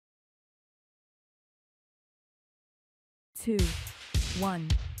2, 1.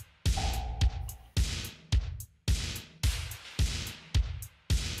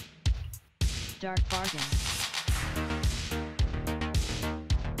 Dark bargain.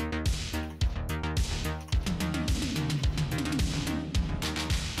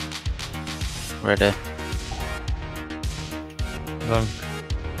 Ready. Dunk.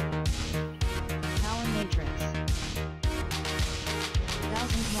 Power matrix.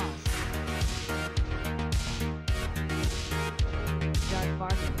 1000 lost. Dark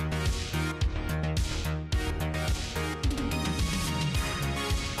bargain.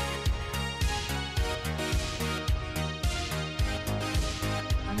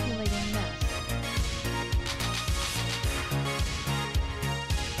 Undulating mess.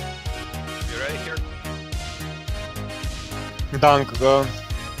 You ready here? Dunk, go.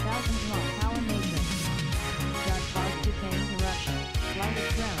 1000 lost. Power matrix. Dark bark decaying eruption.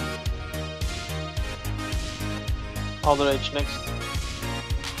 Lighted ground. All the rage next.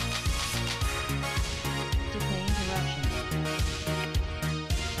 Decaying eruption.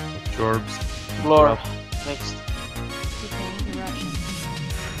 Jorbs. Floor next. Decaying eruption.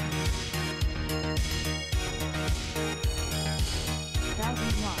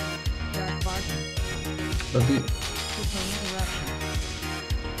 Thousand lost. Dark bargain. Decaying eruption.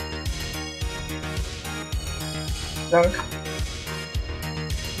 Dunk.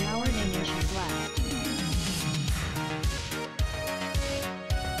 Power nation blast.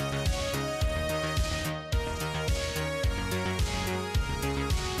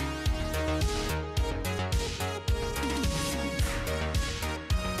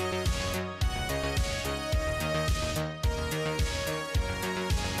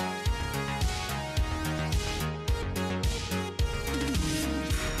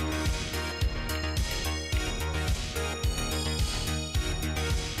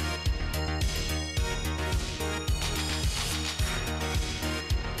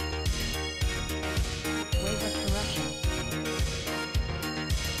 Wave of corruption.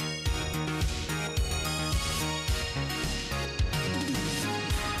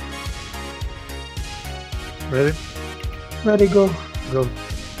 Ready? Ready, go. Go.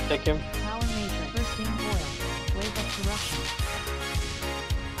 Take him. Power matrix. Bursting oil. Wave of corruption.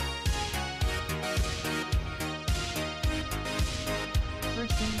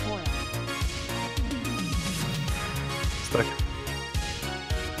 Bursting oil. Stack.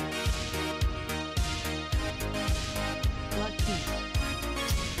 Blood feast.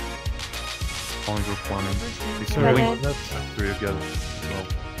 Only group one in. Bursting It's oil. already Ready. net after you get it. So,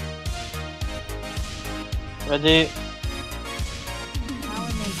 Ready.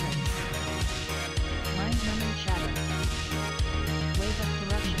 Power matrix. Mind numbing shadow. Wave of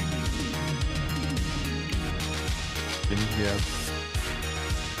corruption. finish the ad.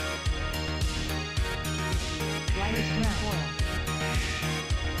 Lighted ground.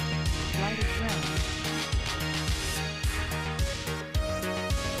 Lighted ground.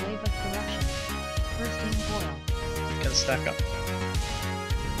 Wave of corruption. Bursting oil. Can stack up.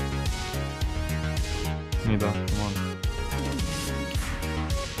 Nida, come on.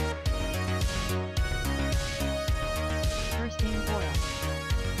 Bursting oil.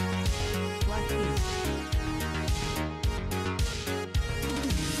 Blood feast.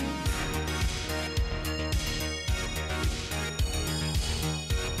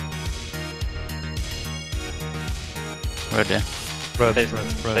 Ready. Spread, Stay-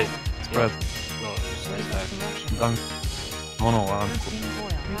 spread, spread. stay- Spread. No, stay Wave back. of corruption. Dunk. Oh no, I'm Bursting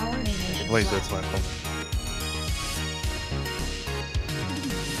oil. Power nation Wait, blast. that's why I called.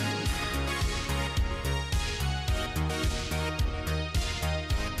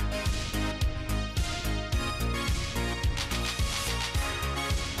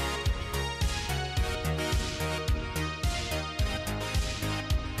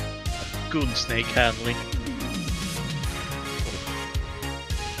 Good snake handling.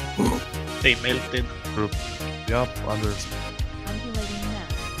 They melted. Group. Yup, others. Undulating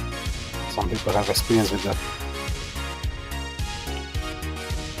mass. Some people have experience with that.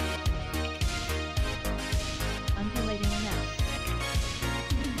 Undulating mass.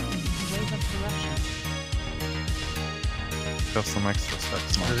 Wave of corruption. Got some extra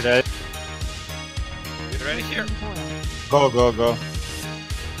stacks now. Ready. You ready here? Oil. Go, go, go.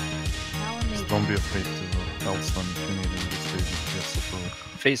 Power Just don't be matrix. afraid to help some if you need in this stage. Get support.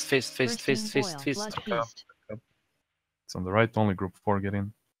 Feast, feast, feast, Bursting feast, feast, oil. feast. Blood Okay. feast. It's on the right, only group 4 get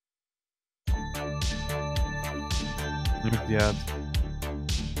in. Limit the ad.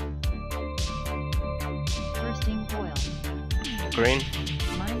 Bursting oil. Green.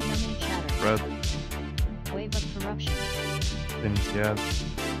 Mind numbing shatter. Red. Wave of corruption. Finish the ad.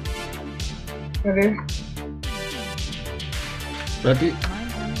 Ready. Ready?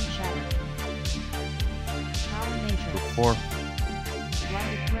 Mind-numbing shatter. Power matrix. 4.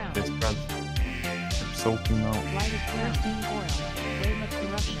 Blighted ground. They spread. They're soaking now. Blighted ground. Bursting oil. Wave of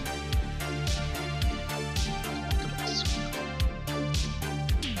corruption.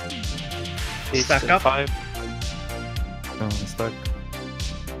 Stack up. 5. Stack.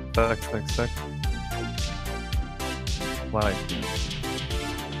 Stack. Light.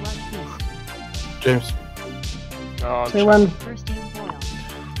 Blood feast. James. Oh, Say when. Bursting oil.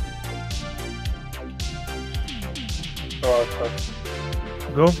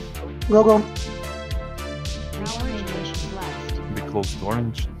 Go. Go. Power radiation blast. Be close to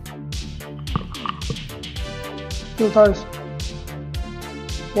orange. Kill tires.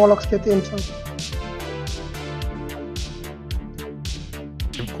 Warlocks get inside.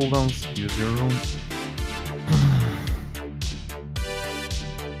 Give cooldowns. Use your room.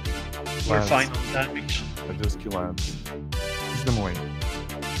 we're Lads. fine on damage. I just kill ads. Push them away.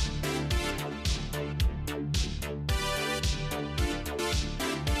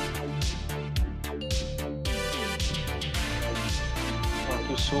 Not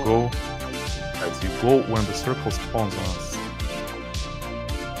too soon. Go. As you go when the circle spawns on us.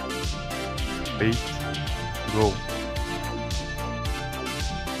 8. Go.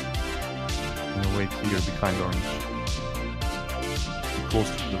 And wait here behind orange. Be close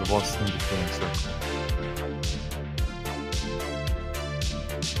to the boss in the killing circle.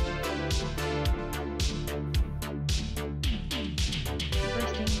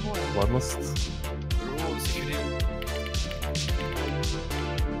 Bursting oil. Bloodlust.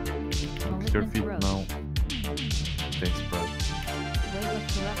 Look at your feet now. They spread. Wave of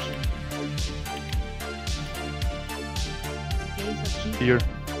corruption. Days of G. Here.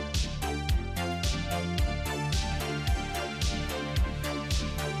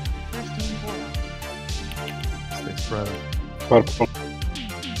 Bursting oil. Stay spread. Purple.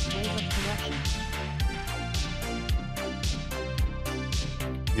 Wave of corruption.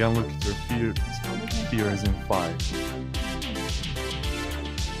 Again, look at your fear. Fear is in 5.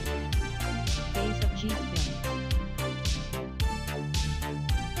 Days of G.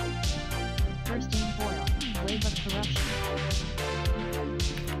 Bursting oil. Wave of corruption.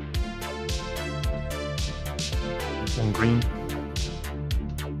 On green.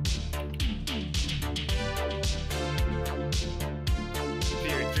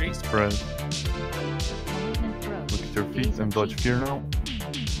 Spread. Malignant growth. Look at your feet and dodge fear now.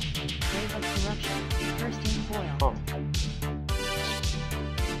 Wave of corruption. Bursting oil.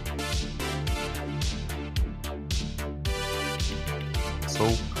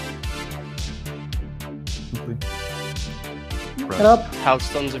 Soak. Simply. Get up.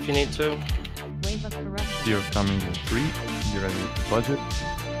 Hellstones if you need to. Wave of corruption. Fear coming in 3. Be ready to budget.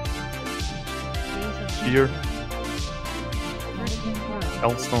 Days of G. Fear. Bursting oil.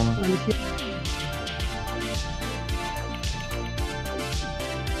 Hellstone. And here.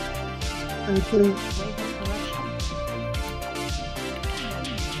 And killing. Wave of corruption.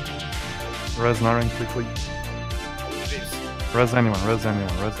 Res Naren quickly. Res anyone. Days of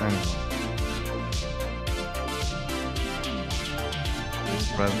Res.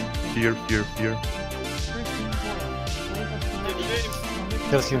 G. Fear. Bursting oil. Wave of corruption.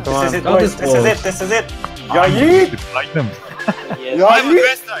 Kills him. This is it. Ja, yeet! Like them. Yes. Ja, yeet!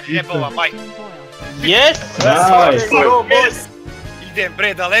 Bursting oil. Yes! Nice! Go, boys! Idem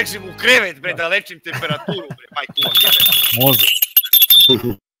bre da ležim u krevet bre da lečim temperaturu bre majku vam jebem. Može.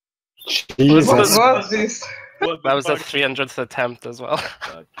 Jesus. What is this? That was a 300th attempt as well.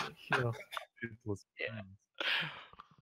 It was